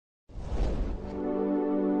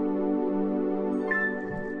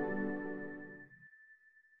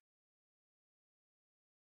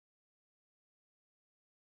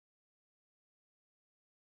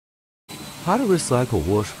How to recycle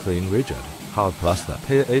wash clean rigid hard plastic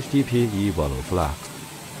HDPE bottle flax.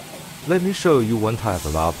 Let me show you one type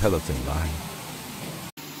of our pelletizing line.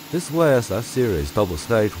 This YSS-Series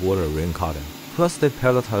double-stage water ring cutting plastic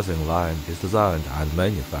pelletizing line is designed and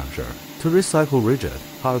manufactured to recycle rigid,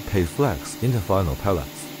 hard-paid flax into final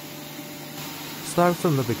pellets. Start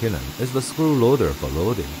from the beginning is the screw loader for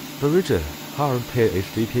loading the rigid, hard-paid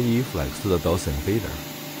HDPE flax to the dosing feeder.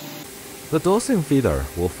 The dosing feeder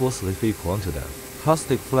will forcibly feed quantitative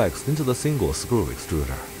plastic flax into the single screw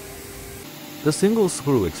extruder. The single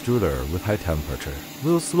screw extruder with high temperature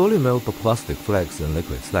will slowly melt the plastic flax in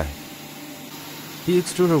liquid state. The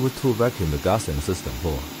extruder with two vacuum degassing system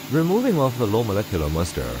for removing of the low molecular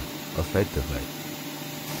moisture effectively.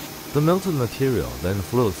 The melted material then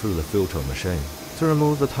flows through the filter machine to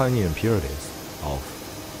remove the tiny impurities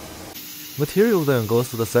off. Material then goes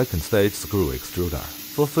to the second stage screw extruder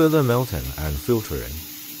for further melting and filtering.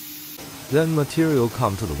 Then material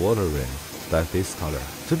comes to the water ring like this color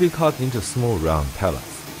to be cut into small round pellets.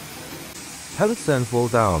 Pellets then fall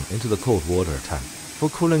down into the cold water tank for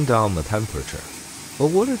cooling down the temperature. A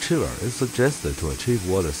water chiller is suggested to achieve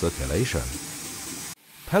water circulation.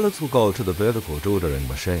 Pellets will go to the vertical jointering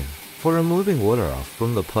machine for removing water off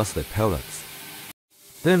from the plastic pellets.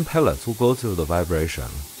 Then pellets will go through the vibration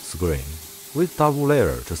screen with double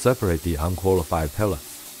layer to separate the unqualified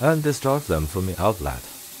pellets and discharge them from the outlet,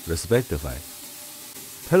 respectively.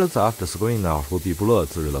 Pellets after screening out will be blowed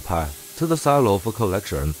through the pipe to the silo for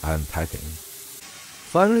collection and packing.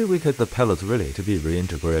 Finally, we get the pellets ready to be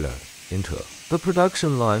reintegrated into the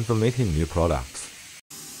production line for making new products.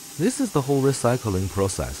 This is the whole recycling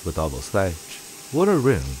process for double-stage water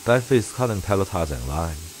ring die-phase cutting pelletizing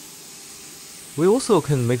line. We also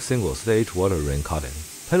can make single-stage water ring cutting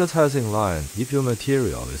pelletizing line if your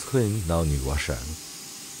material is clean non-washing.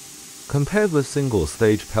 Compared with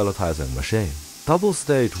single-stage pelletizing machine,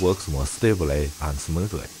 double-stage works more stably and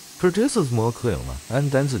smoothly, produces more clean and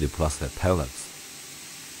density plastic pellets.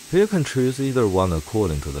 You can choose either one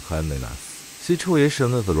according to the cleanliness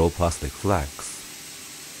situation of the raw plastic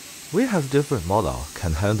flax. We have different models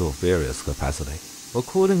can handle various capacity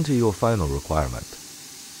according to your final requirement.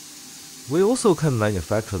 We also can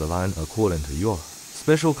manufacture the line according to your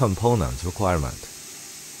special components requirement.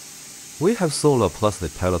 We have sold a plastic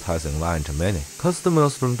pelletizing line to many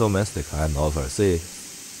customers from domestic and overseas.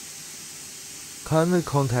 Kindly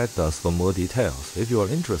contact us for more details if you are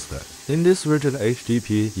interested in this rigid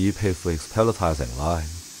HDPE Flakes pelletizing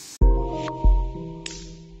line.